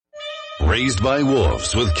Raised by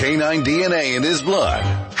wolves with canine DNA in his blood,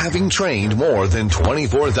 having trained more than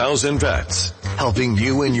 24,000 pets, helping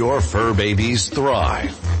you and your fur babies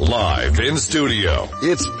thrive. Live in studio,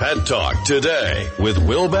 it's Pet Talk Today with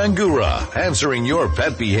Will Bangura, answering your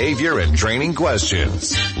pet behavior and training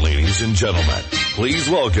questions. Ladies and gentlemen, please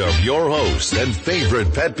welcome your host and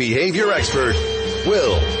favorite pet behavior expert,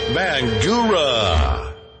 Will Bangura.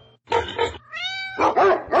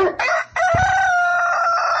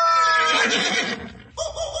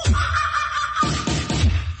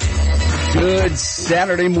 Good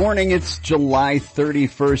Saturday morning. It's July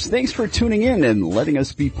 31st. Thanks for tuning in and letting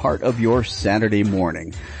us be part of your Saturday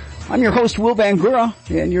morning. I'm your host, Will Bangura,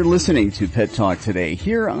 and you're listening to Pet Talk Today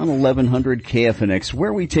here on 1100 KFNX,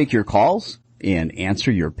 where we take your calls and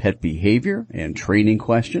answer your pet behavior and training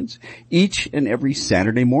questions each and every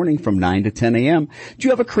Saturday morning from 9 to 10 a.m. Do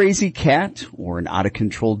you have a crazy cat or an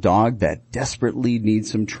out-of-control dog that desperately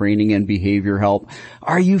needs some training and behavior help?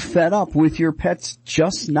 Are you fed up with your pets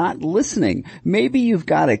just not listening? Maybe you've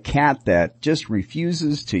got a cat that just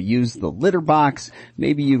refuses to use the litter box.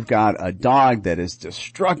 Maybe you've got a dog that is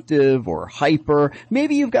destructive or hyper.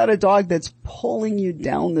 Maybe you've got a dog that's pulling you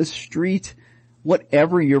down the street.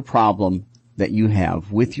 Whatever your problem that you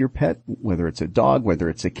have with your pet, whether it's a dog, whether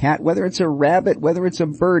it's a cat, whether it's a rabbit, whether it's a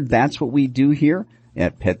bird, that's what we do here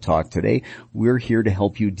at Pet Talk Today. We're here to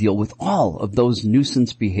help you deal with all of those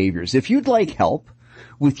nuisance behaviors. If you'd like help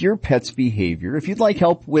with your pet's behavior, if you'd like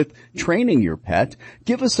help with training your pet,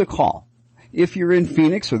 give us a call. If you're in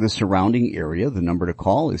Phoenix or the surrounding area, the number to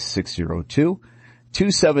call is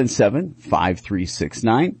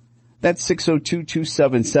 602-277-5369. That's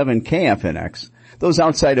 602-277-KFNX. Those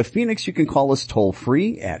outside of Phoenix, you can call us toll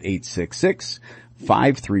free at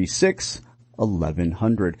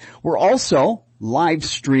 866-536-1100. We're also live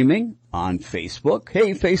streaming on Facebook.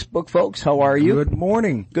 Hey, Facebook folks, how are you? Good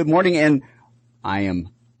morning. Good morning, and I am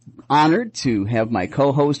honored to have my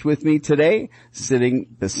co-host with me today. Sitting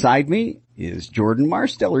beside me is Jordan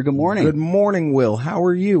Marsteller. Good morning. Good morning, Will. How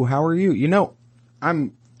are you? You know,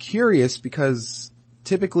 I'm curious because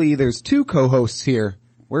typically there's two co-hosts here.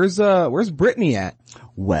 Where's Brittany at?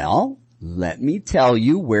 Well, let me tell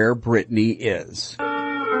you where Brittany is.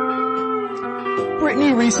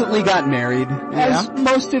 Brittany recently got married, as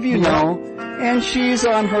most of you know, and she's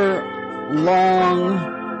on her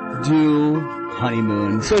long due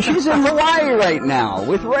honeymoon. So she's in Hawaii right now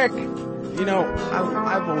with Rick. You know,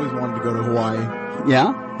 I've always wanted to go to Hawaii.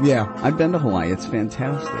 Yeah? Yeah. I've been to Hawaii. It's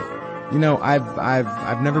fantastic. You know,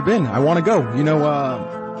 I've never been. I want to go. You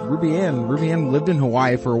know, Ruby Ann lived in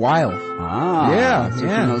Hawaii for a while. Yeah. So she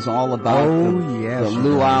knows all about the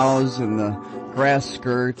luau's and the grass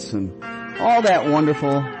skirts and all that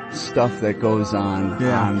wonderful stuff that goes on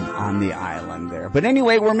the island there. But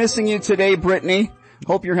anyway, we're missing you today, Brittany.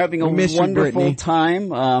 Hope you're having a wonderful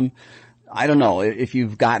time. I don't know if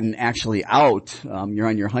you've gotten actually out. You're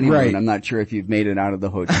on your honeymoon. Right. I'm not sure if you've made it out of the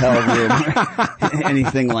hotel room or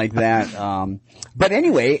anything like that. But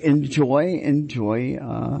anyway, enjoy the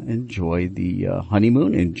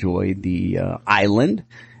honeymoon, enjoy the island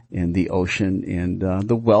and the ocean and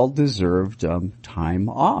the well-deserved time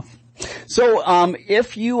off. So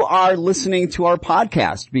if you are listening to our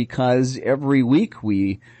podcast, because every week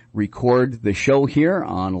we record the show here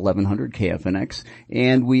on 1100 KFNX,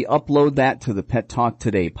 and we upload that to the Pet Talk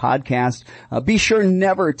Today podcast. Be sure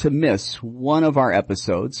never to miss one of our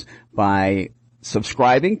episodes by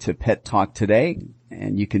subscribing to Pet Talk Today,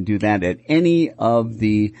 and you can do that at any of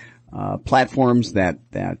the platforms that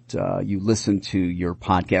you listen to your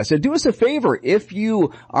podcast. And do us a favor, if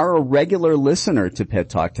you are a regular listener to Pet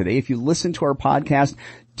Talk Today, if you listen to our podcast,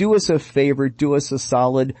 do us a favor, do us a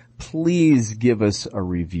solid, please give us a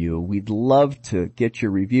review. We'd love to get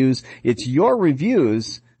your reviews. It's your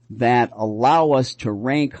reviews that allow us to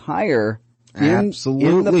rank higher in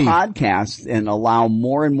the podcast and allow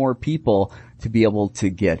more and more people to be able to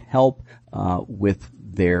get help with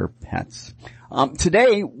their pets.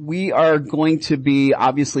 Today we are going to be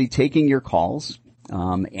obviously taking your calls,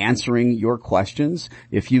 answering your questions.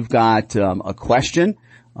 If you've got a question,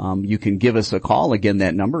 you can give us a call. Again,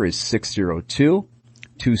 that number is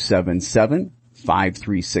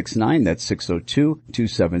 602-277-5369. That's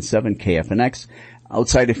 602-277-KFNX.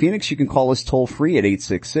 Outside of Phoenix, you can call us toll free at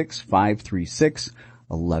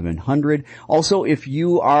 866-536-1100. Also, if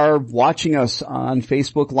you are watching us on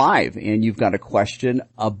Facebook Live and you've got a question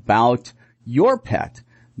about your pet,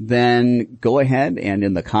 then go ahead and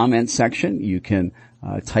in the comments section you can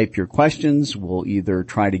type your questions. We'll either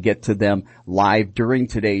try to get to them live during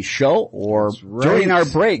today's show or during our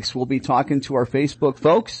breaks. We'll be talking to our Facebook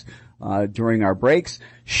folks during our breaks.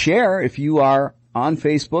 Share if you are on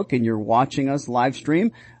Facebook and you're watching us live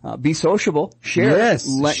stream, be sociable. Share yes,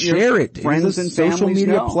 it. Let share your it. friends and families social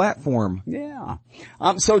media know. platform. Yeah.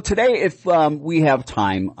 So today, if we have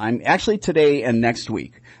time, I'm actually today and next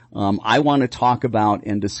week, I want to talk about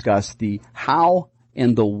and discuss the how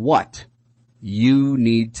and the what you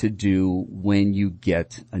need to do when you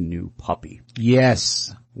get a new puppy.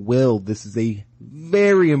 Yes, Will, this is a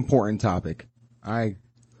very important topic.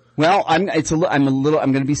 Well, I'm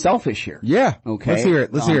going to be selfish here. Yeah. Okay. Let's hear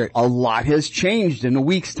it. Let's hear it. A lot has changed in a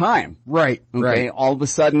week's time. Right. Okay. Right. All of a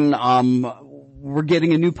sudden, we're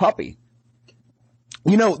getting a new puppy.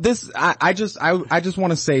 You know, I just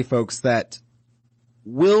want to say, folks, that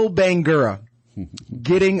Will Bangura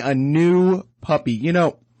getting a new puppy. You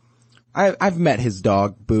know, I've met his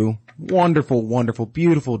dog, Boo. Wonderful, wonderful,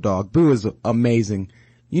 beautiful dog. Boo is amazing.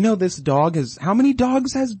 You know, this dog how many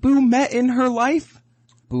dogs has Boo met in her life?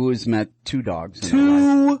 Boo has met 2 dogs in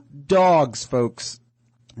her life. 2 dogs, folks.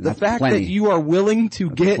 And The that's fact plenty. that you are willing to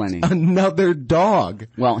get plenty. another dog.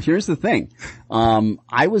 Well, here's the thing.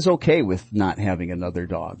 I was okay with not having another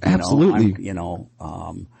dog. Absolutely.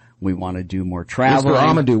 We want to do more It was traveling. for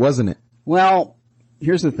Amadou, wasn't it? Well,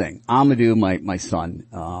 here's the thing. Amadou, my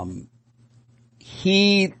son,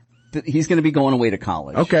 he's going to be going away to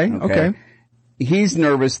college. Okay. He's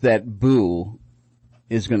nervous that Boo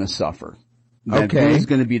is going to suffer. That Okay. Boo's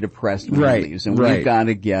going to be depressed when Right, he leaves. And right. we've got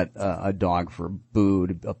to get a dog for Boo,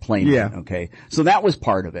 a playmate. Yeah. Okay. So that was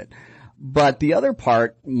part of it. But the other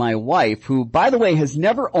part, my wife, who, by the way, has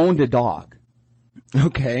never owned a dog.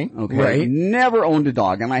 Okay. Okay. Right. Never owned a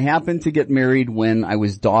dog. And I happened to get married when I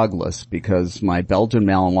was dogless because my Belgian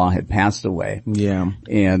Malinois had passed away. Yeah.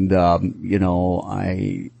 And,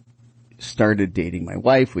 I started dating my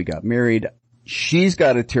wife. We got married. She's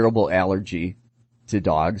got a terrible allergy to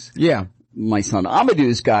dogs. Yeah. My son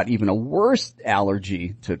Amadou's got even a worse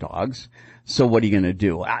allergy to dogs. So what are you going to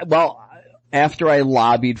do? After I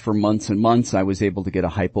lobbied for months and months, I was able to get a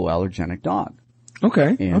hypoallergenic dog.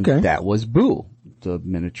 Okay. And okay. that was Boo, the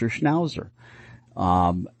miniature schnauzer.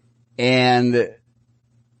 And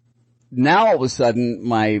now all of a sudden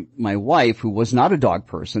my wife, who was not a dog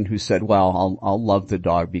person, who said, well, I'll love the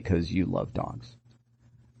dog because you love dogs,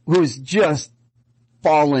 who's just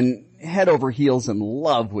fallen head over heels in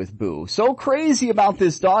love with Boo. So crazy about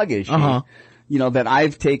this dog is she, that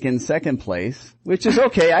I've taken second place, which is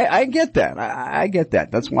okay. I get that. I get that.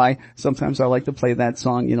 That's why sometimes I like to play that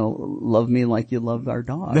song, love me like you love our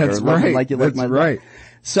dog. That's or love me right. like you love That's my right. dog.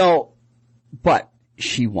 So, but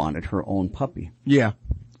she wanted her own puppy. Yeah.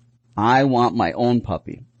 I want my own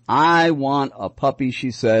puppy. I want a puppy, she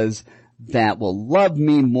says, that will love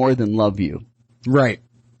me more than love you. Right.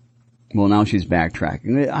 Well, now she's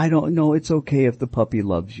backtracking. I don't know. It's okay if the puppy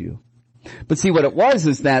loves you. But see, what it was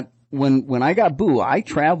is that when I got Boo, I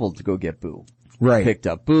traveled to go get Boo. Right. Picked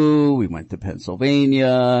up Boo. We went to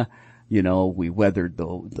Pennsylvania. We weathered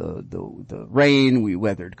the rain. We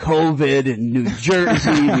weathered COVID in New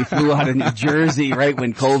Jersey. We flew out of New Jersey right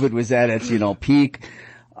when COVID was at its, peak.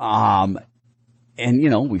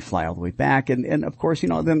 And, we fly all the way back. And of course,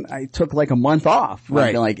 then I took like a month off.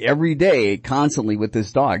 Right. Like every day, constantly with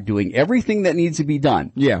this dog, doing everything that needs to be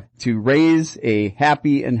done. Yeah. To raise a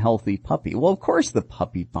happy and healthy puppy. Well, of course the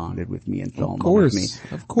puppy bonded with me and fell in love with me.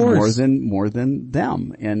 Of course. More than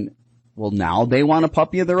them. And well, now they want a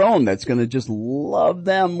puppy of their own that's going to just love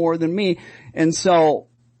them more than me. And so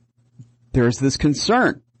there's this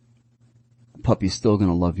concern. The puppy's still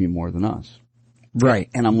going to love you more than us.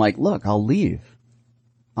 Right. And I'm like, look, I'll leave.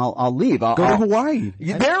 I'll leave. Go to Hawaii.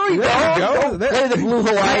 There we go. Play the Blue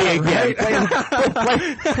Hawaii again.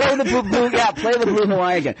 Play the Blue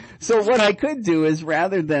Hawaii again. So what I could do is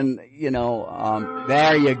rather than,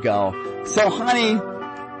 there you go. So honey,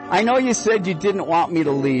 I know you said you didn't want me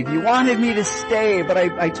to leave. You wanted me to stay, but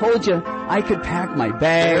I told you I could pack my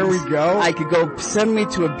bags. There we go. I could go send me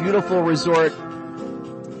to a beautiful resort.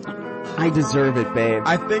 I deserve it, babe.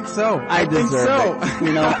 I think so. I deserve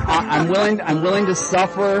it. I'm willing to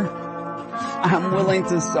suffer. I'm willing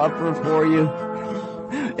to suffer for you.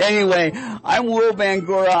 Anyway, I'm Will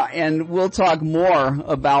Bangura, and we'll talk more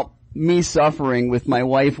about me suffering with my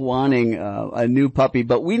wife wanting a new puppy.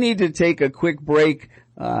 But we need to take a quick break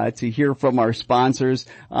to hear from our sponsors.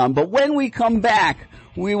 But when we come back,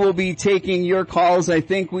 we will be taking your calls. I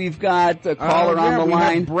think we've got a caller on the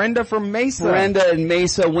line. Have Brenda from Mesa. Brenda and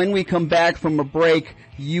Mesa. When we come back from a break,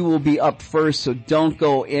 you will be up first, so don't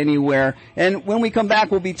go anywhere. And when we come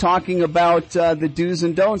back, we'll be talking about the do's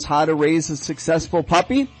and don'ts, how to raise a successful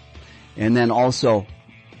puppy, and then also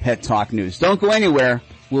Pet Talk News. Don't go anywhere.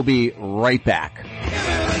 We'll be right back.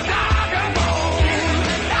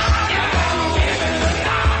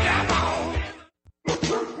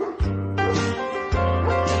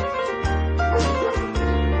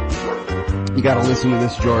 You gotta listen to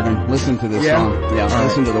this, Jordan. Listen to this song. Yeah,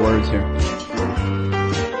 listen to the words here.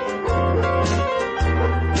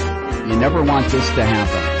 You never want this to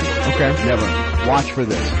happen. Okay. Never. Watch for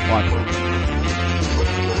this. Watch for this.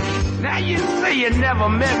 Now you say you never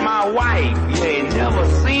met my wife. You ain't never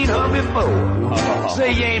seen her before. Oh.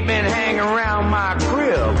 Say you ain't been hanging around my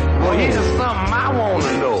crib. Well, here's something I want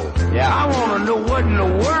to know. Yeah. I want to know what in the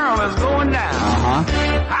world is going down. Uh-huh.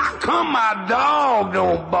 How come my dog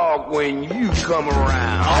don't bark when you come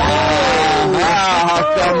around?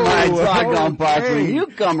 How come my dog don't bark when okay. you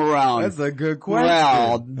come around? That's a good question.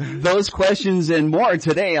 Well, those questions and more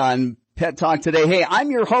today on Pet Talk Today. Hey,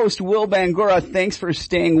 I'm your host, Will Bangura. Thanks for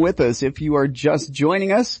staying with us. If you are just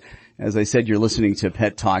joining us, as I said, you're listening to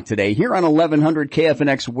Pet Talk Today here on 1100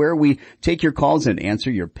 KFNX, where we take your calls and answer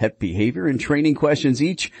your pet behavior and training questions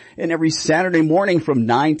each and every Saturday morning from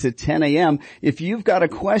 9 to 10 a.m. If you've got a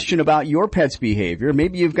question about your pet's behavior,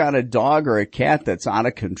 maybe you've got a dog or a cat that's out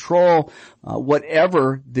of control,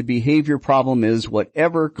 whatever the behavior problem is,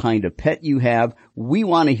 whatever kind of pet you have, we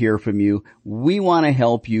want to hear from you. We want to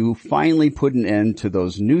help you finally put an end to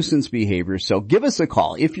those nuisance behaviors. So give us a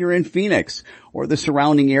call. If you're in Phoenix or the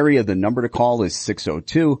surrounding area, the number to call is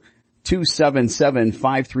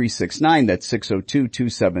 602-277-5369. That's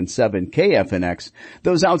 602-277-KFNX.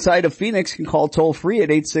 Those outside of Phoenix can call toll free at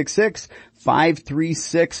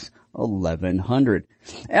 866-536-1100.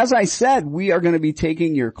 As I said, we are going to be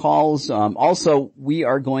taking your calls. Also, we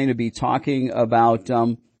are going to be talking about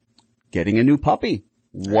getting a new puppy.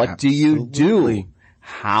 What do you do?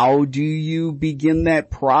 How do you begin that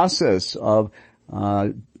process of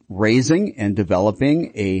raising and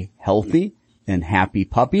developing a healthy and happy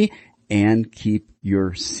puppy and keep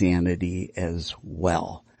your sanity as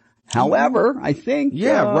well? However, I think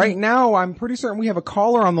right now I'm pretty certain we have a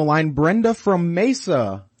caller on the line, Brenda from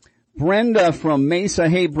Mesa. Brenda from Mesa.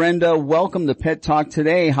 Hey, Brenda, welcome to Pet Talk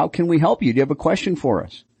Today. How can we help you? Do you have a question for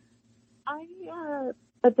us? I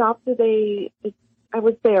adopted I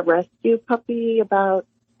would say a rescue puppy about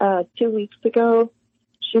 2 weeks ago.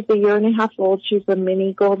 She's a 1.5 years old. She's a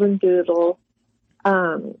mini golden doodle.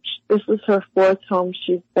 This is her 4th home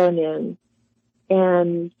she's been in,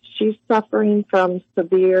 and she's suffering from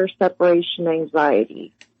severe separation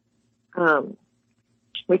anxiety.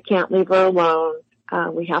 We can't leave her alone.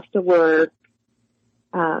 We have to work.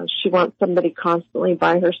 She wants somebody constantly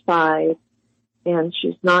by her side, and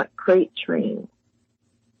she's not crate trained.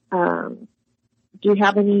 Do you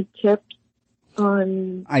have any tips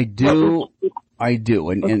on? I do.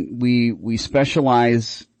 And we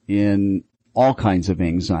specialize in all kinds of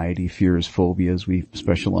anxiety, fears, phobias. We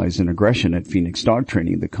specialize in aggression at Phoenix Dog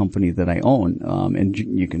Training, the company that I own.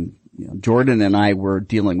 And Jordan and I were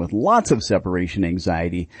dealing with lots of separation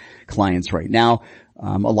anxiety clients right now.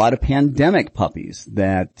 A lot of pandemic puppies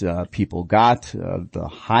that people got, the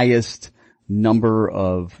highest number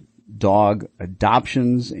of dog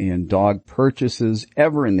adoptions and dog purchases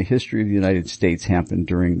ever in the history of the United States happened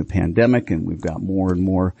during the pandemic, and we've got more and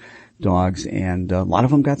more dogs, and a lot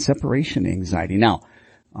of them got separation anxiety. Now,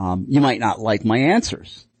 you might not like my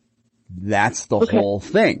answers. That's the whole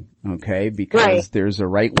thing, okay? Because there's a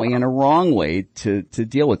right way and a wrong way to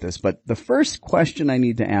deal with this. But the first question I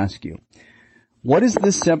need to ask you, what does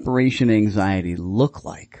this separation anxiety look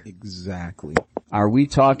like? Exactly. Are we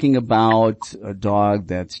talking about a dog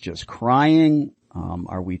that's just crying?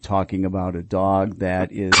 Are we talking about a dog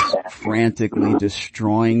that is frantically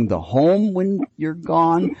destroying the home when you're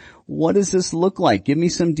gone? What does this look like? Give me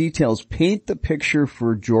some details. Paint the picture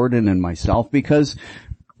for Jordan and myself, because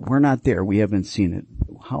we're not there. We haven't seen it.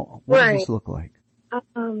 What does this look like?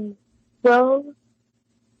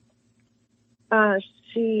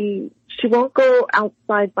 She won't go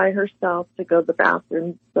outside by herself to go to the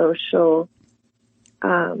bathroom, so she'll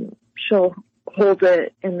hold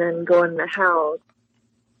it and then go in the house.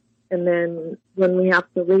 And then when we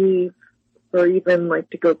have to leave, or even like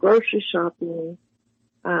to go grocery shopping,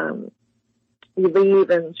 we leave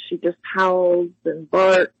and she just howls and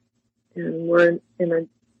barks, and we're in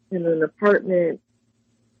an apartment,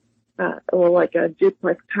 or like a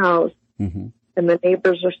duplex house, and the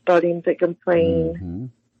neighbors are starting to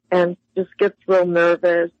complain, and just gets real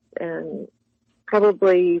nervous, and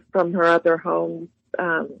probably from her other homes,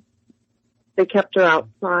 they kept her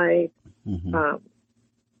outside,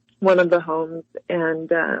 one of the homes, and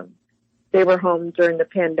they were home during the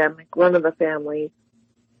pandemic, one of the families.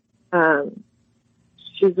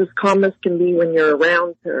 She's as calm as can be when you're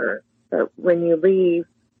around her, but when you leave,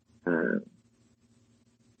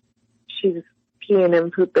 she's peeing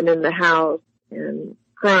and pooping in the house and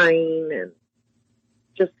crying, and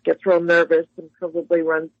just gets real nervous and probably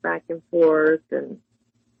runs back and forth, and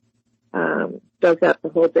does that the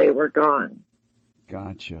whole day we're gone.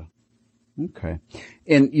 Gotcha. Okay.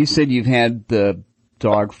 And you said you've had the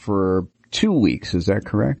dog for 2 weeks, is that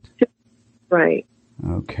correct? Right.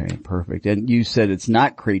 Okay, perfect. And you said it's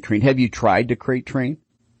not crate trained. Have you tried to crate train?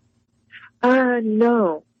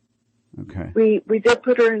 No. Okay. We did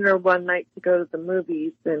put her in there one night to go to the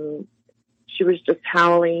movies, and she was just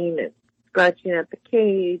howling and scratching at the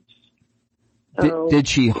cage. So, Did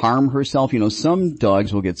she harm herself? You know, some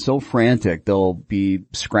dogs will get so frantic, they'll be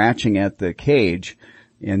scratching at the cage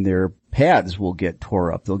and their pads will get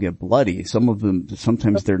tore up. They'll get bloody. Some of them,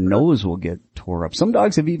 sometimes their nose will get tore up. Some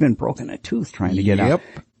dogs have even broken a tooth trying to get out.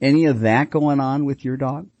 Any of that going on with your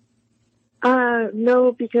dog?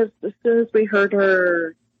 No, because as soon as we heard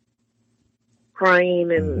her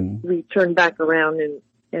crying and we turned back around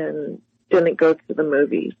and didn't go to the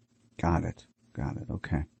movies. Got it.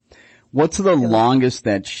 Okay. What's the longest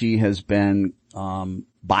that she has been,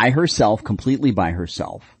 by herself, completely by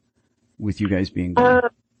herself, with you guys being gone?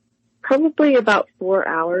 Probably about 4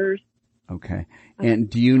 hours. Okay. And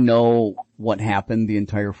do you know what happened the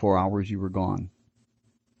entire 4 hours you were gone?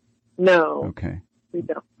 No. Okay. We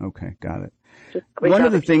don't. Okay. Got it. One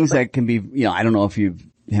of the things that can be, you know, I don't know if you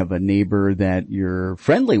have a neighbor that you're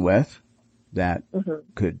friendly with that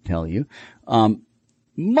could tell you.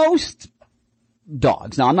 Most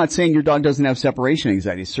dogs, now I'm not saying your dog doesn't have separation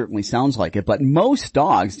anxiety, it certainly sounds like it, but most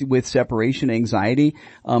dogs with separation anxiety,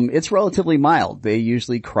 it's relatively mild. They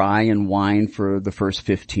usually cry and whine for the first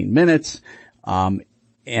 15 minutes, and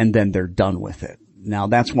then they're done with it. Now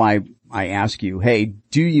that's why I ask you, hey,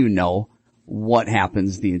 do you know what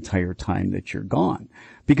happens the entire time that you're gone?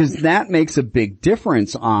 Because that makes a big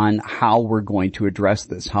difference on how we're going to address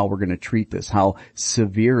this, how we're going to treat this, how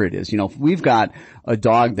severe it is. You know, if we've got a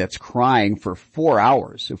dog that's crying for 4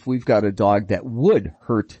 hours, if we've got a dog that would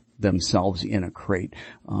hurt themselves in a crate,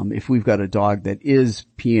 if we've got a dog that is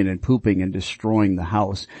peeing and pooping and destroying the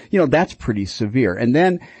house, you know, that's pretty severe. And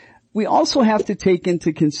then we also have to take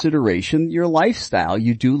into consideration your lifestyle.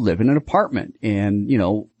 You do live in an apartment, and, you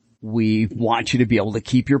know, we want you to be able to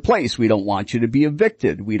keep your place. We don't want you to be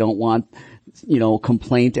evicted. We don't want, you know,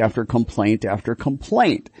 complaint after complaint after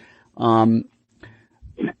complaint.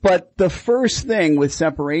 But the first thing with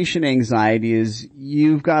separation anxiety is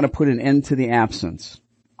you've got to put an end to the absence.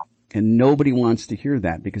 And nobody wants to hear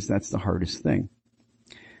that because that's the hardest thing.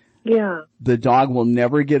 Yeah. The dog will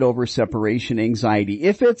never get over separation anxiety.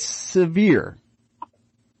 If it's severe,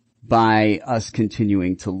 by us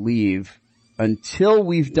continuing to leave, until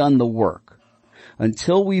we've done the work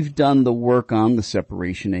on the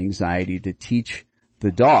separation anxiety to teach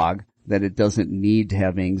the dog that it doesn't need to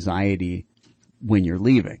have anxiety when you're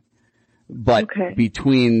leaving. But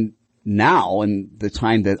between now and the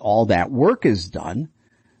time that all that work is done,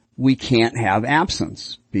 we can't have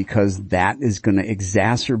absence because that is going to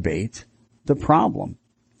exacerbate the problem.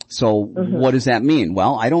 So what does that mean?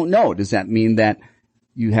 Well, I don't know. Does that mean that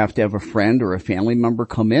you have to have a friend or a family member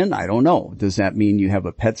come in? I don't know. Does that mean you have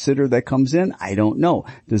a pet sitter that comes in? I don't know.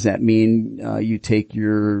 Does that mean you take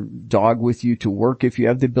your dog with you to work if you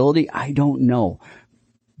have the ability? I don't know.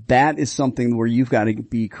 That is something where you've got to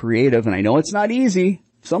be creative, and I know it's not easy.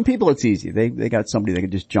 Some people it's easy. They got somebody that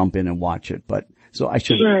can just jump in and watch it. But so I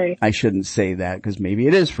shouldn't say that because maybe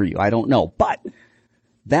it is for you. I don't know. But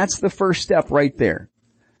that's the first step right there.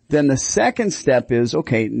 Then the second step is,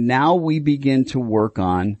 okay, now we begin to work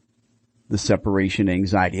on the separation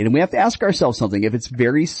anxiety. And we have to ask ourselves something. If it's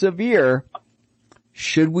very severe,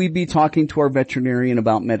 should we be talking to our veterinarian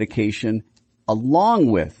about medication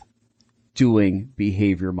along with doing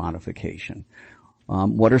behavior modification?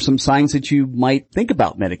 What are some signs that you might think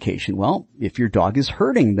about medication? Well, if your dog is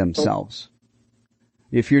hurting themselves,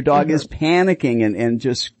 if your dog is panicking and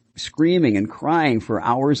just screaming and crying for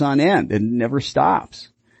hours on end and never stops,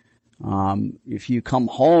 if you come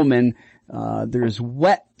home and there's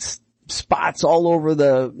wet spots all over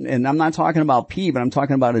and I'm not talking about pee, but I'm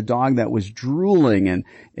talking about a dog that was drooling and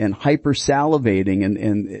hypersalivating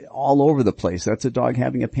and all over the place. That's a dog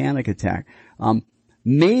having a panic attack.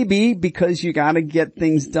 Maybe because you got to get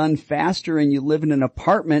things done faster and you live in an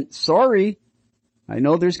apartment. Sorry. I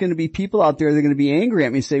know there's going to be people out there that are going to be angry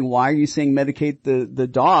at me saying, why are you saying medicate the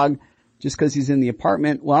dog just because he's in the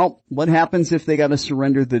apartment? Well, what happens if they got to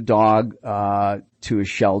surrender the dog to a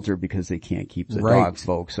shelter because they can't keep the dog,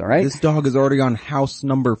 folks? All right. This dog is already on house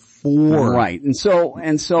number 4. Right. And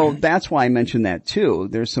so that's why I mentioned that too.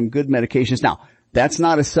 There's some good medications. Now, that's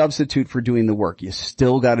not a substitute for doing the work. You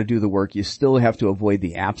still got to do the work. You still have to avoid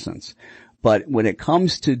the absence. But when it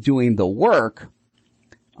comes to doing the work,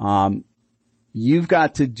 you've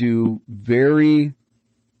got to do very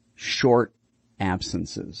short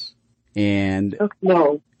absences. And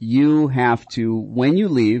No. you have to, when you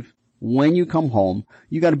leave, when you come home,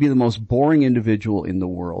 you got to be the most boring individual in the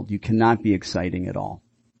world. You cannot be exciting at all.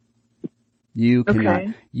 You cannot.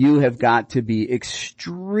 Okay. You have got to be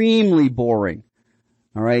extremely boring.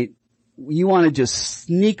 All right? You want to just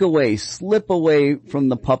sneak away, slip away from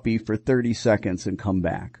the puppy for 30 seconds and come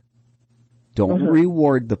back. Don't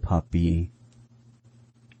reward the puppy.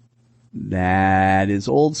 That is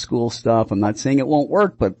old school stuff. I'm not saying it won't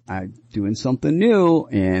work, but I'm doing something new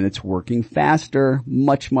and it's working faster,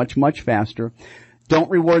 much, much, much faster.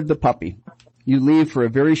 Don't reward the puppy. You leave for a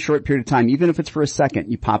very short period of time, even if it's for a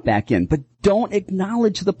second, you pop back in. But don't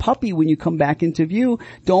acknowledge the puppy when you come back into view.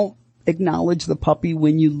 Don't acknowledge the puppy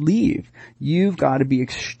when you leave. You've got to be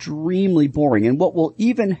extremely boring. And what will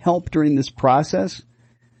even help during this process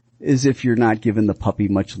is if you're not giving the puppy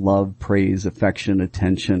much love, praise, affection,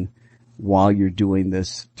 attention while you're doing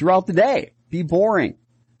this throughout the day. Be boring.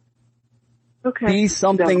 Okay. Be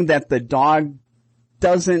something that the dog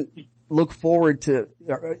doesn't look forward to,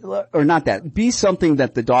 or not that. Be something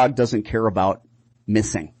that the dog doesn't care about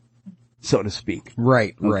missing, so to speak.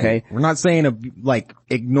 Right. Okay. We're not saying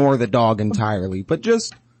ignore the dog entirely, but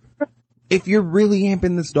just, if you're really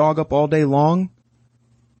amping this dog up all day long,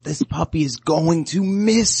 this puppy is going to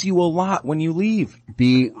miss you a lot when you leave.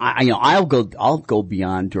 I'll go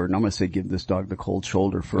beyond, Jordan. I'm going to say give this dog the cold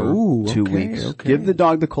shoulder for 2 weeks. Okay. Give the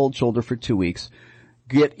dog the cold shoulder for 2 weeks.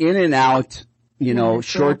 Get in and out,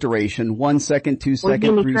 short duration, 1 second, 2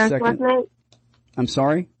 seconds, 3 seconds. I'm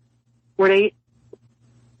sorry? 48.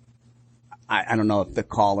 I don't know if the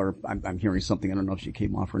caller, I'm hearing something. I don't know if she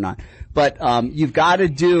came off or not. But, you've got to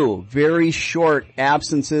do very short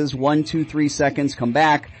absences, 1, 2, 3 seconds, come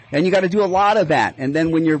back. And you got to do a lot of that. And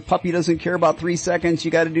then when your puppy doesn't care about 3 seconds,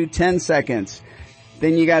 you got to do 10 seconds.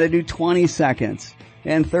 Then you got to do 20 seconds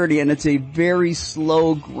and 30. And it's a very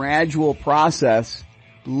slow, gradual process,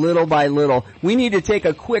 little by little. We need to take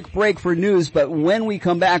a quick break for news, but when we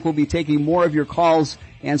come back, we'll be taking more of your calls,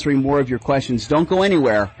 answering more of your questions. Don't go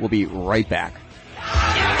anywhere. We'll be right back.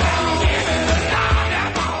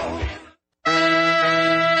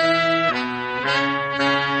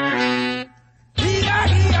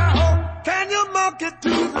 Can you monkey to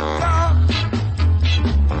the top?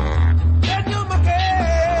 Can you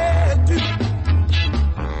monkey to?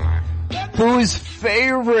 Whose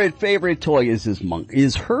favorite toy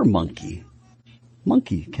is her monkey?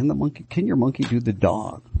 Monkey. Can your monkey do the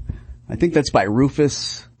dog? I think that's by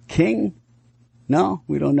Rufus King. No,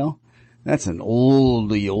 we don't know. That's an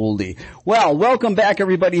oldie. Well, welcome back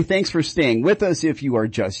everybody. Thanks for staying with us. If you are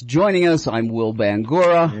just joining us, I'm Will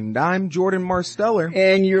Bangura. And I'm Jordan Marsteller.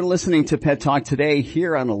 And you're listening to Pet Talk Today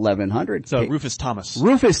here on 1100. So Rufus Thomas.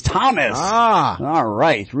 Rufus Thomas. Ah. All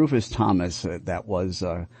right. Rufus Thomas. That was,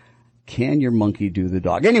 Can Your Monkey Do the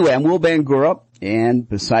Dog? Anyway, I'm Will Bangura. And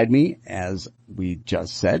beside me, as we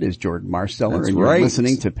just said, is Jordan Marsteller. That's and you're right.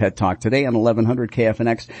 listening to Pet Talk Today on 1100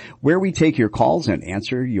 KFNX, where we take your calls and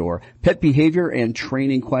answer your pet behavior and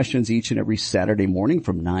training questions each and every Saturday morning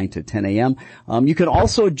from 9 to 10 a.m. You can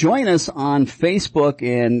also join us on Facebook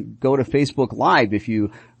and go to Facebook Live if you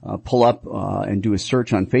pull up and do a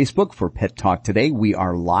search on Facebook for Pet Talk Today. We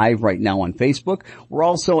are live right now on Facebook. We're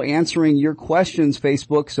also answering your questions,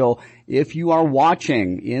 Facebook. So if you are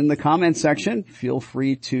watching in the comment section, feel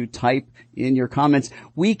free to type in your comments.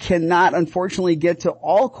 We cannot, unfortunately, get to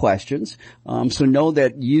all questions. So know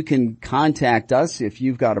that you can contact us if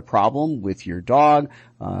you've got a problem with your dog.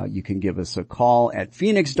 You can give us a call at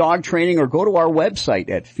Phoenix Dog Training or go to our website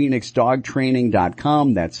at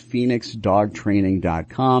phoenixdogtraining.com. That's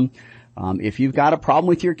phoenixdogtraining.com. If you've got a problem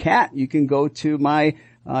with your cat, you can go to my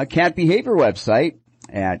cat behavior website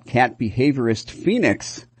at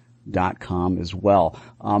catbehavioristphoenix.com as well.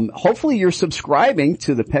 Hopefully you're subscribing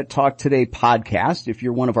to the Pet Talk Today podcast. If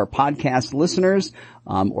you're one of our podcast listeners,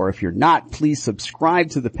 or if you're not, please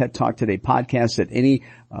subscribe to the Pet Talk Today podcast at any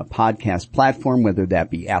podcast platform, whether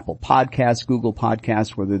that be Apple Podcasts, Google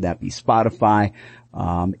Podcasts, whether that be Spotify,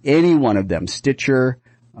 any one of them, Stitcher,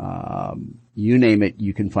 you name it,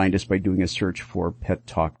 you can find us by doing a search for Pet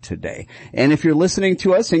Talk Today. And if you're listening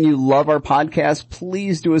to us and you love our podcast,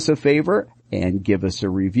 please do us a favor and give us a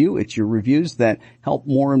review. It's your reviews that help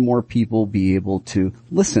more and more people be able to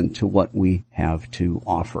listen to what we have to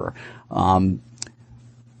offer.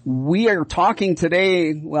 We are talking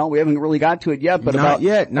today, well, we haven't really got to it yet, but Not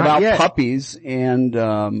yet. puppies. And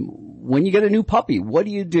when you get a new puppy, what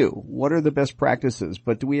do? What are the best practices?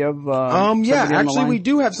 But do we have actually we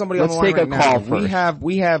do have somebody on the line Let's take right a call now. first.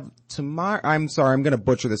 We have I'm sorry, I'm going to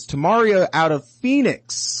butcher this. Tamaria out of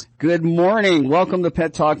Phoenix. Good morning. Welcome to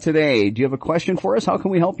Pet Talk Today. Do you have a question for us? How can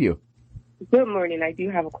we help you? Good morning. I do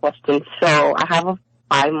have a question. So I have a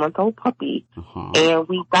 5-month-old puppy, and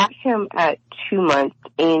we got him at 2 months,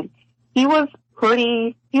 and he was on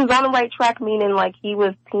the right track, meaning like he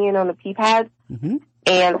was peeing on the pee pads. Mm-hmm.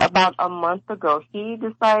 And about a month ago, he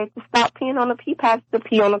decided to stop peeing on the pee pads to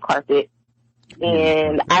pee on the carpet.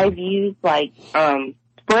 And I've used like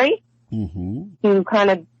spray to kind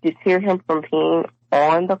of deter him from peeing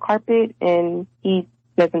on the carpet, and he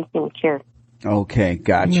doesn't seem to care. Okay,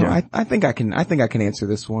 gotcha. You know, I think I can answer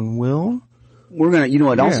this one, Will. We're gonna, you know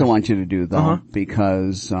what I also want you to do though,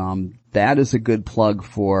 because, that is a good plug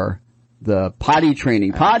for the Potty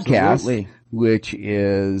Training Podcast, which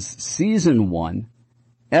is season 1,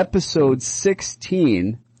 episode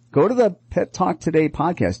 16. Go to the Pet Talk Today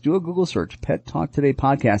podcast. Do a Google search, Pet Talk Today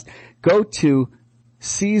podcast. Go to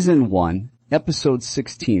season 1, episode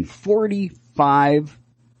 16, 45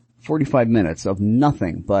 minutes of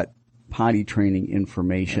nothing but potty training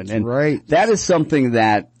information. That's right. That is something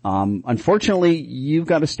that, unfortunately you've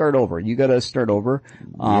got to start over. You got to start over.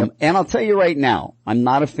 And I'll tell you right now, I'm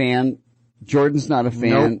not a fan. Jordan's not a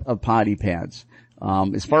fan of potty pads.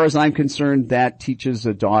 As far as I'm concerned, that teaches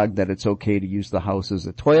a dog that it's okay to use the house as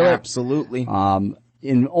a toilet. Absolutely.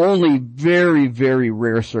 In only very, very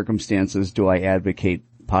rare circumstances do I advocate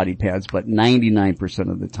potty pads, but 99%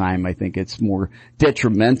 of the time I think it's more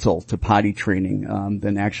detrimental to potty training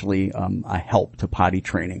than actually a help to potty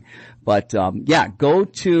training. But go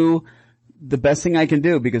to the best thing I can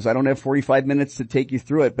do, because I don't have 45 minutes to take you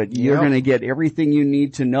through it, but you're going to get everything you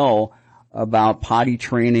need to know about potty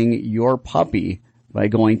training your puppy by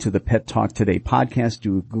going to the Pet Talk Today podcast.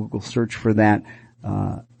 Do a Google search for that.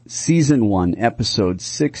 Season 1, episode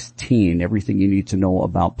 16, everything you need to know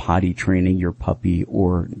about potty training your puppy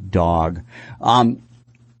or dog.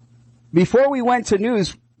 Before we went to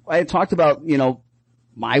news, I had talked about,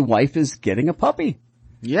 my wife is getting a puppy.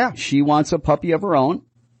 Yeah. She wants a puppy of her own.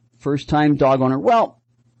 First time dog owner. Well,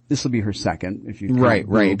 this will be her second if you count right.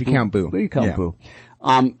 Boo. If you count Boo. You count Boo.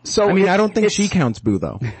 So I don't think she counts Boo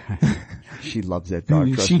though. She loves that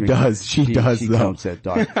dog. She does. She does she though. Counts that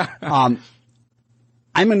dog.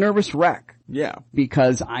 I'm a nervous wreck. Yeah.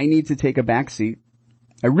 Because I need to take a back seat.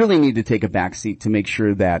 I really need to take a back seat to make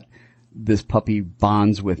sure that this puppy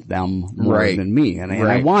bonds with them more than me. And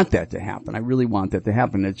I want that to happen. I really want that to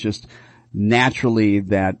happen. It's just naturally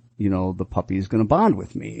that, the puppy is going to bond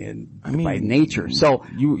with me and by nature. So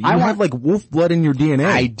you have like wolf blood in your DNA.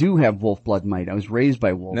 I do have wolf blood, mate. I was raised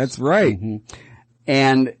by wolves. That's right. Mm-hmm.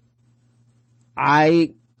 And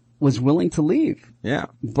I was willing to leave. Yeah.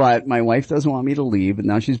 But my wife doesn't want me to leave, and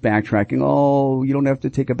now she's backtracking. Oh, you don't have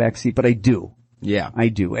to take a back seat, but I do. Yeah. I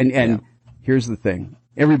do. And here's the thing.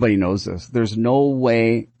 Everybody knows this. There's no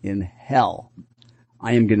way in hell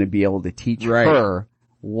I am going to be able to teach her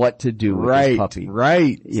what to do with this puppy.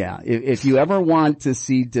 Right. Yeah. If you ever want to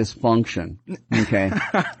see dysfunction, okay,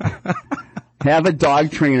 have a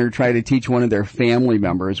dog trainer try to teach one of their family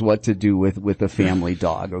members what to do with a family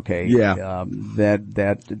dog, okay? Yeah.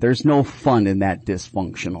 That there's no fun in that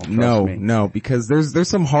dysfunctional. Trust me. No, because there's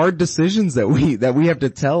some hard decisions that we have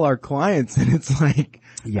to tell our clients, and it's like,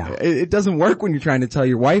 it doesn't work when you're trying to tell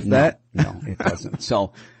your wife that. No, it doesn't.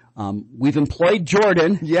 So, we've employed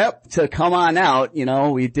Jordan. To come on out.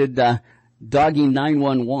 We did, Doggy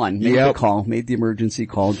 911 made the emergency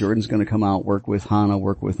call. Jordan's going to come out, work with Hana,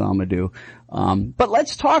 work with Amadou. But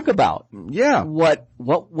let's talk about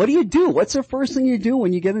what do you do? What's the first thing you do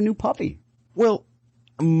when you get a new puppy? Well,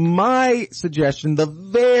 my suggestion, the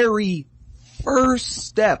very first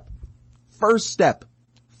step,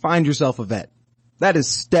 find yourself a vet. That is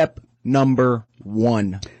step number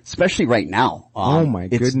 1. Especially right now. Oh my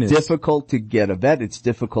goodness. It's difficult to get a vet. It's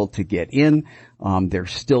difficult to get in. They're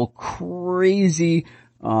still crazy,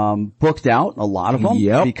 booked out, a lot of them.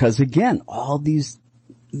 Yep. Because again, all these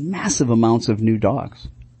massive amounts of new dogs.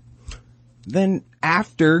 Then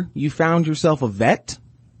after you found yourself a vet,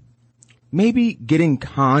 maybe get in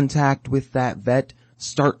contact with that vet,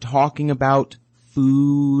 start talking about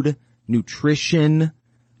food, nutrition,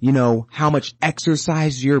 how much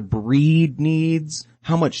exercise your breed needs,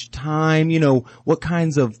 how much time, what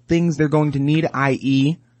kinds of things they're going to need,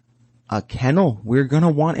 i.e., a kennel. We're going to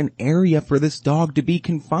want an area for this dog to be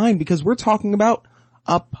confined because we're talking about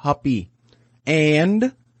a puppy.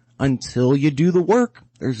 And until you do the work,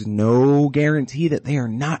 there's no guarantee that they are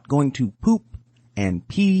not going to poop and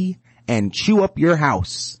pee and chew up your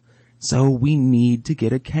house. So we need to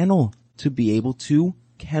get a kennel to be able to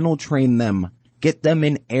kennel train them. Get them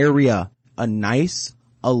an area, a nice,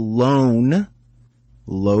 alone,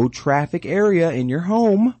 low traffic area in your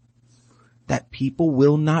home that people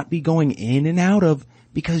will not be going in and out of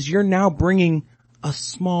because you're now bringing a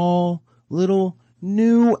small, little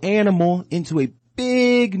new animal into a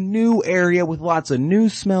big new area with lots of new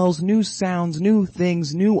smells, new sounds, new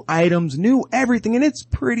things, new items, new everything, and it's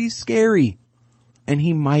pretty scary. And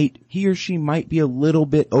he or she might be a little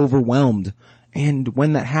bit overwhelmed. And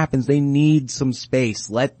when that happens, they need some space.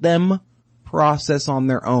 Let them process on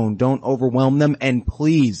their own. Don't overwhelm them. And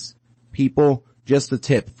please, people, just a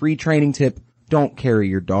tip, free training tip, don't carry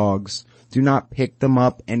your dogs. Do not pick them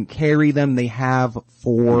up and carry them. They have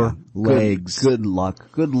 4 legs. Good luck.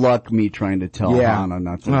 Good luck me trying to tell Hannah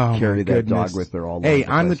not to carry that dog with her all over. Hey,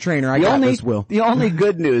 I'm the trainer. I got this, Will. The only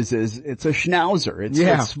good news is it's a schnauzer.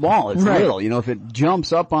 It's small. It's little. You know, if it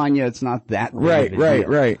jumps up on you, it's not that big.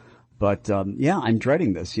 Right. But, I'm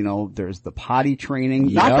dreading this. You know, there's the potty training.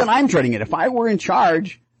 Yep. Not that I'm dreading it. If I were in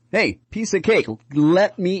charge, hey, piece of cake,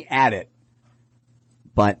 let me at it.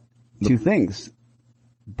 But 2 things.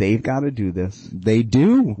 They've got to do this. They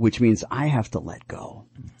do. Which means I have to let go.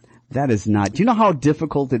 That is not, do you know how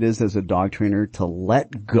difficult it is as a dog trainer to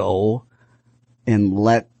let go and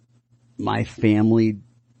let my family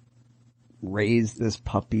raise this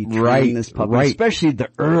puppy, train this puppy, especially the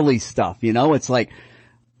early stuff, you know? It's like,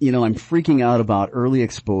 you know, I'm freaking out about early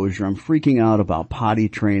exposure. I'm freaking out about potty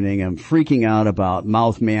training. I'm freaking out about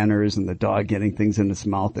mouth manners and the dog getting things in its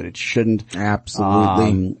mouth that it shouldn't.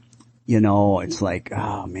 Absolutely. You know, it's like,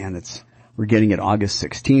 oh man, we're getting it August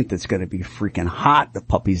 16th. It's going to be freaking hot. The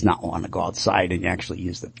puppy's not want to go outside and actually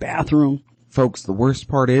use the bathroom. Folks, the worst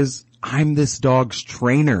part is I'm this dog's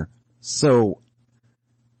trainer. So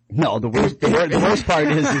no, the worst part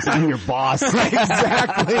is I'm your boss.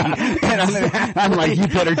 Exactly. And I'm like, you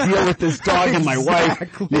better deal with this dog and my wife.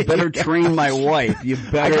 You better train my wife. You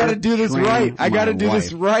better. I gotta do this right.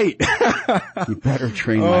 This right. You better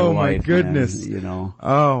train my wife. Oh my goodness. Man, you know.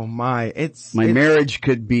 Oh my. My marriage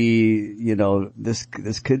could be, you know, this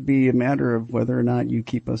could be a matter of whether or not you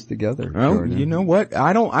keep us together. Oh, Jordan. You know what?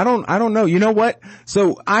 I don't know. You know what?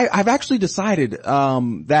 So I've actually decided,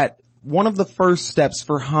 that one of the first steps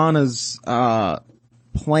for Hannah's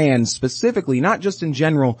plan specifically, not just in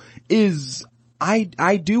general, is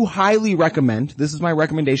I do highly recommend, this is my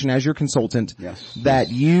recommendation as your consultant, that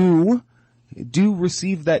you do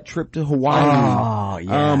receive that trip to Hawaii. Oh,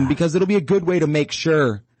 yeah. Because it'll be a good way to make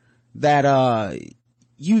sure that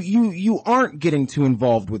you aren't getting too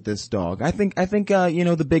involved with this dog. I think you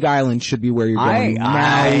know, the Big Island should be where you're going.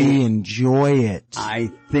 Maui, enjoy it.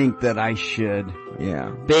 I think that I should.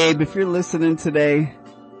 Yeah. Babe, if you're listening today,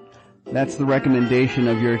 that's the recommendation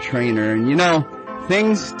of your trainer. And you know,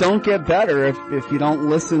 things don't get better if you don't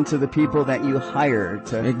listen to the people that you hire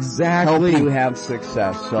to help you have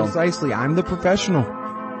success. So precisely. I'm the professional.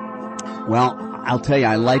 Well, I'll tell you,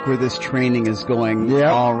 I like where this training is going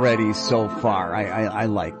already so far. I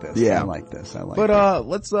like this. Yeah. I like this. But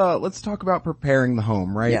let's talk about preparing the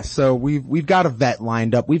home, right? Yes. So we've got a vet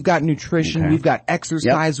lined up. We've got nutrition. Okay. We've got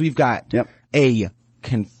exercise. We've got a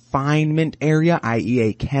confinement area, i.e.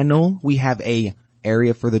 a kennel. We have a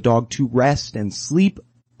area for the dog to rest and sleep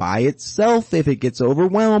by itself if it gets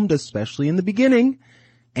overwhelmed, especially in the beginning.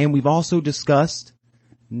 And we've also discussed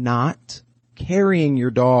not carrying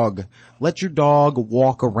your dog. Let your dog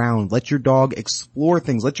walk around. Let your dog explore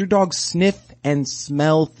things. Let your dog sniff and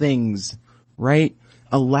smell things, right?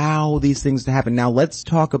 Allow these things to happen. Now let's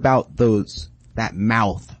talk about that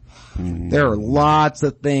mouth. There are lots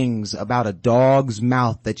of things about a dog's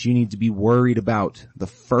mouth that you need to be worried about. The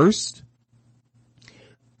first,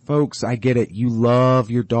 folks, I get it. You love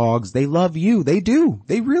your dogs. They love you. They do.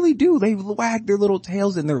 They really do. They wag their little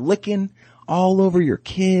tails and they're licking all over your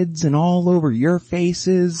kids and all over your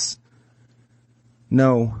faces.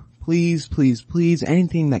 No, please, please, please,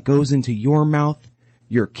 anything that goes into your mouth,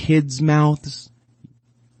 your kids' mouths,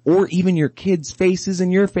 or even your kids' faces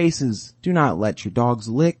and your faces, do not let your dogs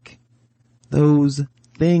lick those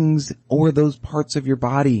things or those parts of your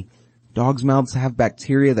body. Dogs' mouths have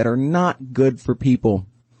bacteria that are not good for people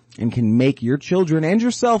and can make your children and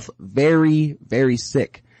yourself very, very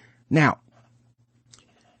sick. Now,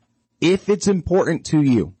 if it's important to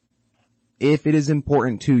you,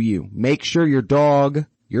 make sure your dog,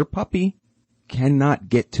 your puppy, cannot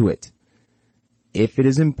get to it. If it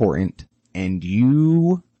is important and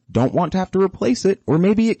you don't want to have to replace it, or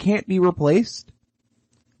maybe it can't be replaced,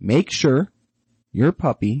 make sure your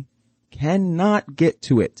puppy cannot get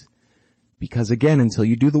to it. Because again, until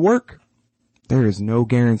you do the work, there is no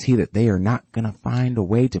guarantee that they are not going to find a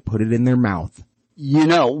way to put it in their mouth. You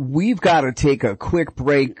know, we've got to take a quick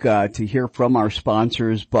break to hear from our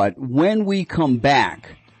sponsors, but when we come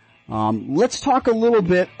back, Let's talk a little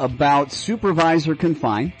bit about supervisor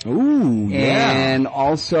confine. Ooh, yeah. And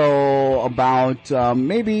also about,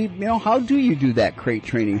 maybe, how do you do that crate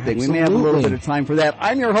training thing? Absolutely. We may have a little bit of time for that.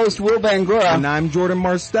 I'm your host, Will Bangura. And I'm Jordan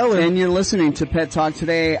Marsteller. And you're listening to Pet Talk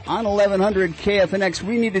Today on 1100 KFNX.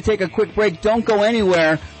 We need to take a quick break. Don't go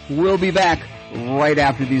anywhere. We'll be back right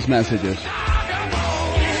after these messages.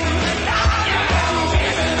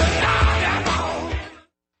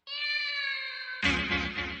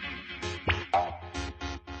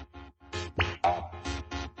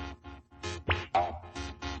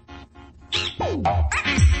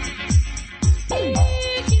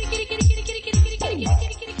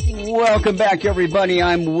 Welcome back, everybody.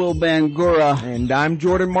 I'm Will Bangura. And I'm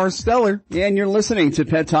Jordan Marsteller. And you're listening to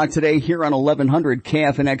Pet Talk Today here on 1100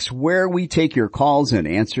 KFNX, where we take your calls and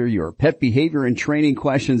answer your pet behavior and training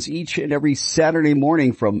questions each and every Saturday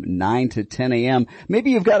morning from 9 to 10 a.m.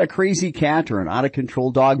 Maybe you've got a crazy cat or an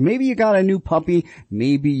out-of-control dog. Maybe you got a new puppy.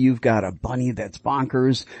 Maybe you've got a bunny that's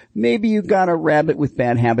bonkers. Maybe you've got a rabbit with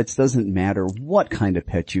bad habits. Doesn't matter what kind of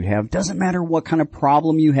pet you have. Doesn't matter what kind of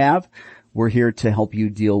problem you have. We're here to help you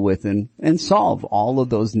deal with and solve all of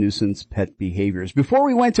those nuisance pet behaviors. Before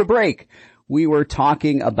we went to break, we were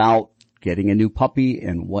talking about getting a new puppy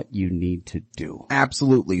and what you need to do.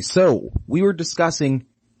 Absolutely. So, we were discussing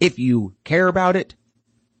if you care about it,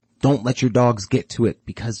 don't let your dogs get to it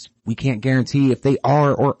because we can't guarantee if they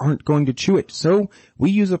are or aren't going to chew it. So,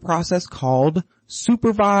 we use a process called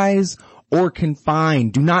supervise or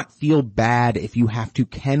confine. Do not feel bad if you have to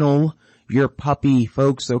kennel your puppy,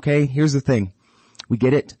 folks, okay? Here's the thing. We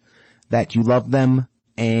get it that you love them,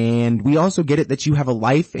 and we also get it that you have a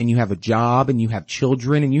life and you have a job and you have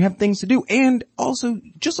children and you have things to do. And also,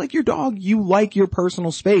 just like your dog, you like your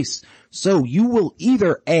personal space. So you will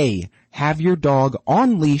either A, have your dog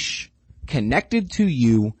on leash, connected to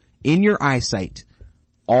you in your eyesight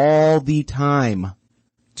all the time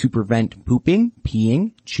to prevent pooping,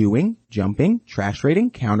 peeing, chewing, jumping, trash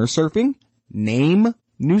raiding, counter surfing, name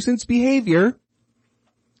nuisance behavior,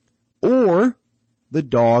 or the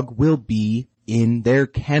dog will be in their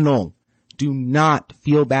kennel. Do not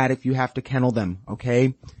feel bad if you have to kennel them,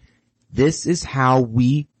 okay? This is how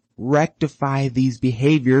we rectify these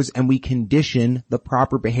behaviors and we condition the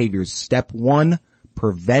proper behaviors. Step 1,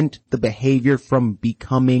 prevent the behavior from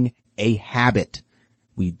becoming a habit.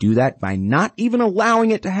 We do that by not even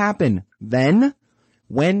allowing it to happen. Then,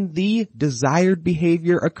 when the desired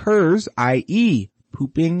behavior occurs, i.e.,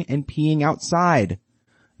 pooping and peeing outside,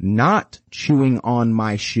 not chewing on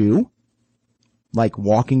my shoe, like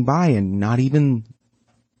walking by and not even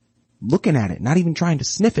looking at it, not even trying to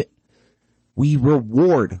sniff it. We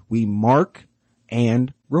mark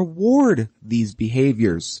and reward these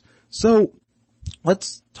behaviors. So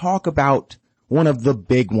let's talk about one of the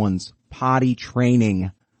big ones, potty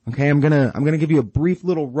training. Okay, I'm gonna give you a brief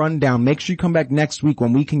little rundown. Make sure you come back next week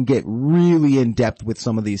when we can get really in depth with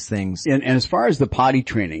some of these things. And as far as the potty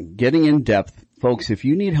training, getting in depth, folks, if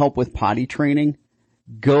you need help with potty training,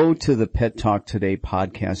 go to the Pet Talk Today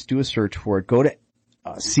podcast. Do a search for it. Go to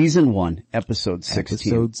season 1, episode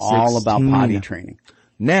 16, all about potty training.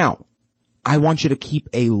 Now, I want you to keep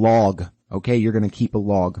a log. Okay, you're gonna keep a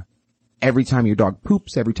log. Every time your dog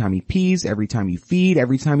poops, every time he pees, every time you feed,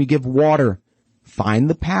 every time you give water. Find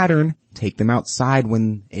the pattern, take them outside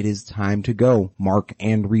when it is time to go. Mark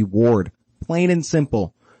and reward. Plain and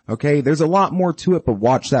simple. Okay, there's a lot more to it, but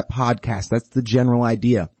watch that podcast. That's the general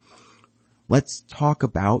idea. Let's talk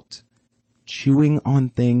about chewing on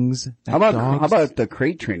things that How about the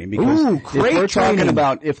crate training? Because if we're talking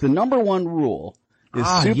about, if the number one rule is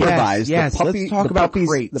supervised, yes. Let's talk about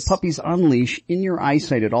crates. The puppy's on leash in your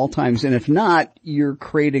eyesight at all times, and if not, you're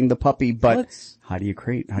crating the puppy, but how do you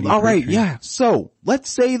crate? All right, yeah. So, let's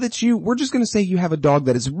say that we're just gonna say you have a dog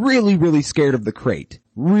that is really, really scared of the crate.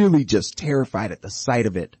 Really just terrified at the sight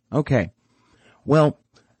of it. Okay. Well,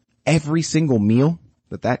 every single meal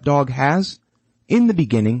that dog has, in the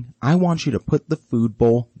beginning, I want you to put the food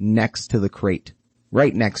bowl next to the crate.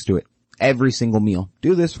 Right next to it. Every single meal.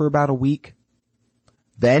 Do this for about a week.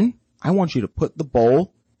 Then, I want you to put the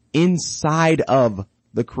bowl inside of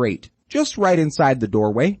the crate. Just right inside the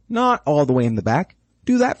doorway, not all the way in the back.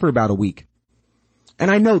 Do that for about a week.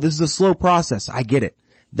 And I know this is a slow process, I get it.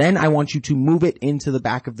 Then I want you to move it into the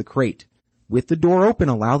back of the crate. With the door open,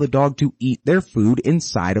 allow the dog to eat their food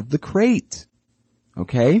inside of the crate.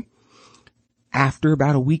 Okay? After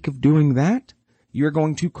about a week of doing that, you're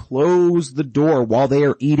going to close the door while they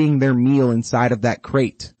are eating their meal inside of that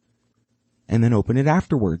crate. And then open it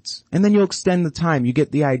afterwards. And then you'll extend the time. You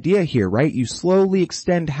get the idea here, right? You slowly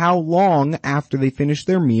extend how long after they finish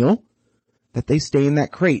their meal that they stay in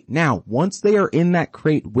that crate. Now, once they are in that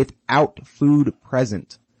crate without food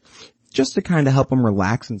present, just to kind of help them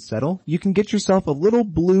relax and settle, you can get yourself a little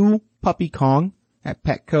blue puppy Kong at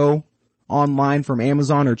Petco, online from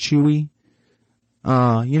Amazon or Chewy,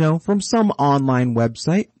 from some online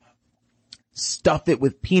website. Stuff it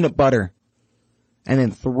with peanut butter and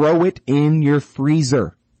then throw it in your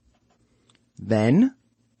freezer. Then,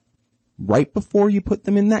 right before you put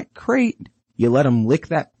them in that crate, you let them lick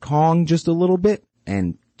that Kong just a little bit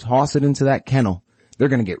and toss it into that kennel. They're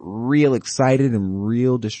going to get real excited and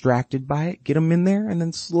real distracted by it. Get them in there and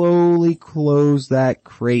then slowly close that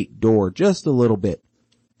crate door just a little bit.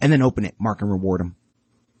 And then open it, mark and reward them.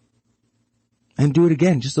 And do it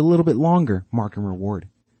again, just a little bit longer, mark and reward.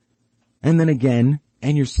 And then again,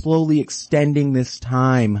 and you're slowly extending this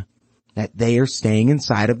time that they are staying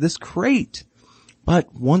inside of this crate.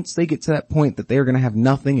 But once they get to that point that they're going to have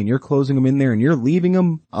nothing and you're closing them in there and you're leaving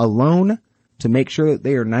them alone to make sure that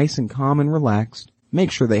they are nice and calm and relaxed,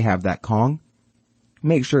 make sure they have that Kong.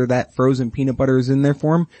 Make sure that frozen peanut butter is in there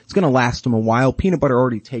for them. It's going to last them a while. Peanut butter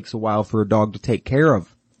already takes a while for a dog to take care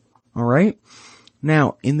of. All right?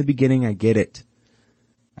 Now, in the beginning, I get it.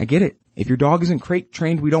 If your dog isn't crate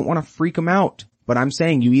trained, we don't want to freak them out. But I'm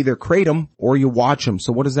saying you either crate them or you watch them.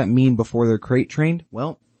 So what does that mean before they're crate trained?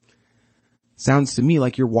 Well, sounds to me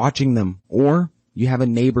like you're watching them, or you have a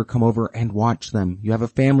neighbor come over and watch them. You have a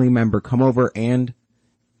family member come over and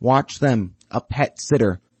watch them. A pet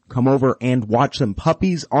sitter come over and watch them.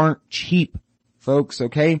 Puppies aren't cheap, folks,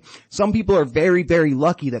 okay? Some people are very, very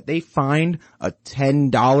lucky that they find a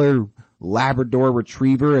 $10 Labrador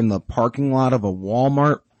Retriever in the parking lot of a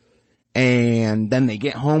Walmart, and then they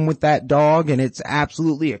get home with that dog and it's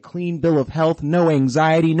absolutely a clean bill of health, no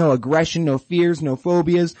anxiety, no aggression, no fears, no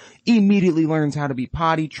phobias, immediately learns how to be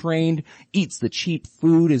potty trained, eats the cheap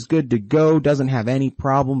food, is good to go, doesn't have any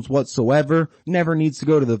problems whatsoever, never needs to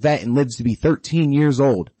go to the vet, and lives to be 13 years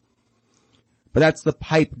old. But that's the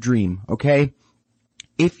pipe dream, okay?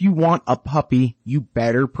 If you want a puppy, you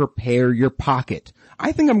better prepare your pocket.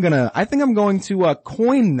 I think I'm going to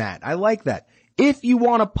coin that. I like that. If you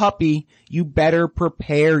want a puppy, you better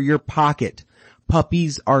prepare your pocket.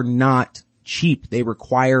 Puppies are not cheap. They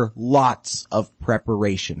require lots of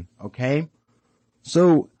preparation, okay?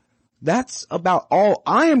 So that's about all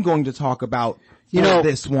I am going to talk about.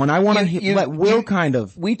 This one. I want to let Will kind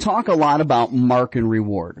of. We talk a lot about mark and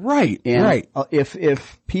reward. Right, and right.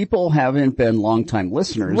 If people haven't been longtime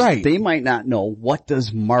listeners, right, they might not know, what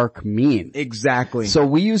does mark mean? Exactly. So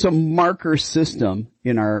we use a marker system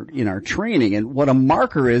in our training, and what a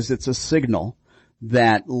marker is, it's a signal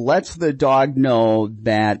that lets the dog know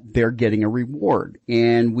that they're getting a reward.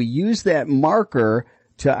 And we use that marker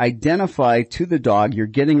to identify to the dog you're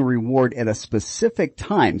getting a reward at a specific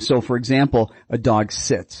time. So for example, a dog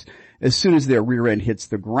sits. As soon as their rear end hits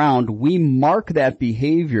the ground, we mark that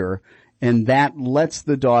behavior, and that lets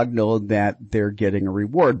the dog know that they're getting a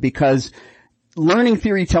reward. Because learning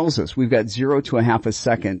theory tells us we've got 0 to a half a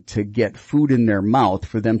second to get food in their mouth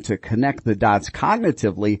for them to connect the dots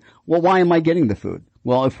cognitively. Well, why am I getting the food?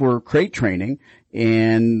 Well, if we're crate training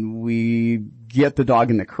and we get the dog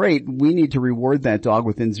in the crate, we need to reward that dog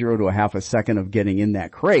within 0 to a half a second of getting in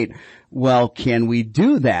that crate. Well, can we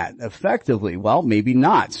do that effectively? Well, maybe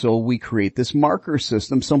not. So we create this marker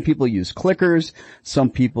system. Some people use clickers. Some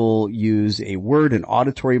people use a word, an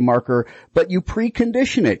auditory marker, but you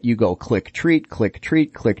precondition it. You go click treat, click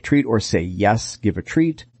treat, click treat, or say yes, give a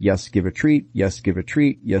treat, yes, give a treat, yes, give a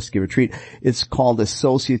treat, yes, give a treat. It's called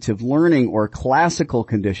associative learning or classical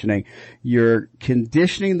conditioning. You're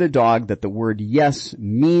conditioning the dog that the word yes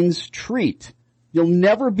means treat. You'll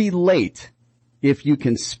never be late if you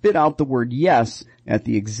can spit out the word yes at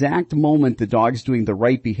the exact moment the dog's doing the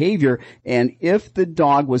right behavior, and if the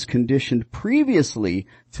dog was conditioned previously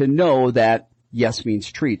to know that yes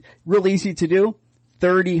means treat. Real easy to do.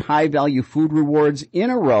 30 high-value food rewards in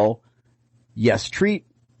a row. Yes, treat.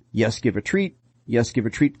 Yes, give a treat. Yes, give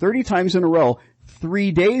a treat. 30 times in a row,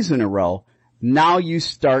 3 days in a row. Now you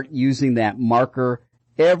start using that marker.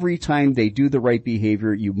 Every time they do the right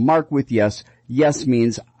behavior, you mark with yes. Yes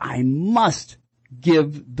means I must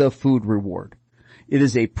give the food reward. It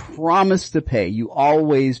is a promise to pay. You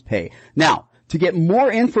always pay. Now, to get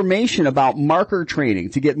more information about marker training,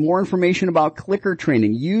 to get more information about clicker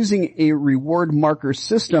training using a reward marker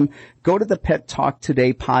system, go to the Pet Talk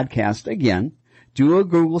Today podcast. Again, do a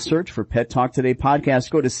Google search for Pet Talk Today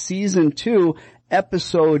podcast. Go to season 2,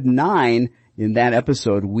 episode 9. In that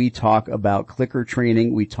episode, we talk about clicker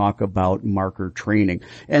training. We talk about marker training.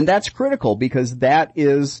 And that's critical because that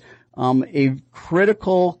is a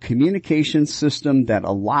critical communication system that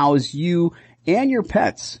allows you and your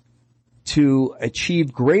pets to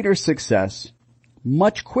achieve greater success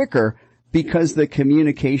much quicker because the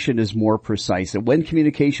communication is more precise. And when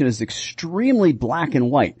communication is extremely black and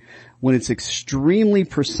white, when it's extremely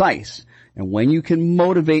precise, and when you can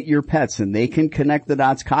motivate your pets and they can connect the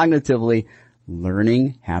dots cognitively,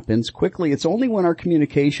 learning happens quickly. It's only when our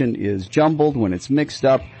communication is jumbled, when it's mixed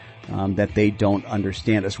up, that they don't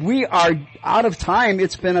understand us. We are out of time.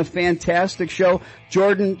 It's been a fantastic show.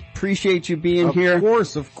 Jordan, appreciate you being here. Of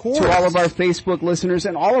course. To all of our Facebook listeners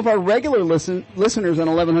and all of our regular listeners on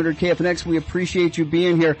 1100 KFNX, we appreciate you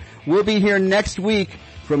being here. We'll be here next week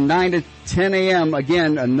from 9 to 10 a.m.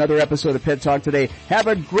 Again, another episode of Pet Talk Today. Have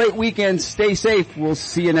a great weekend. Stay safe. We'll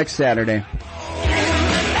see you next Saturday.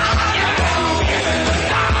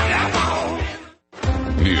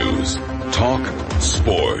 News, talk,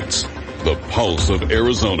 sports. The pulse of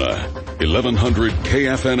Arizona. 1100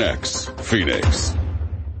 KFNX, Phoenix.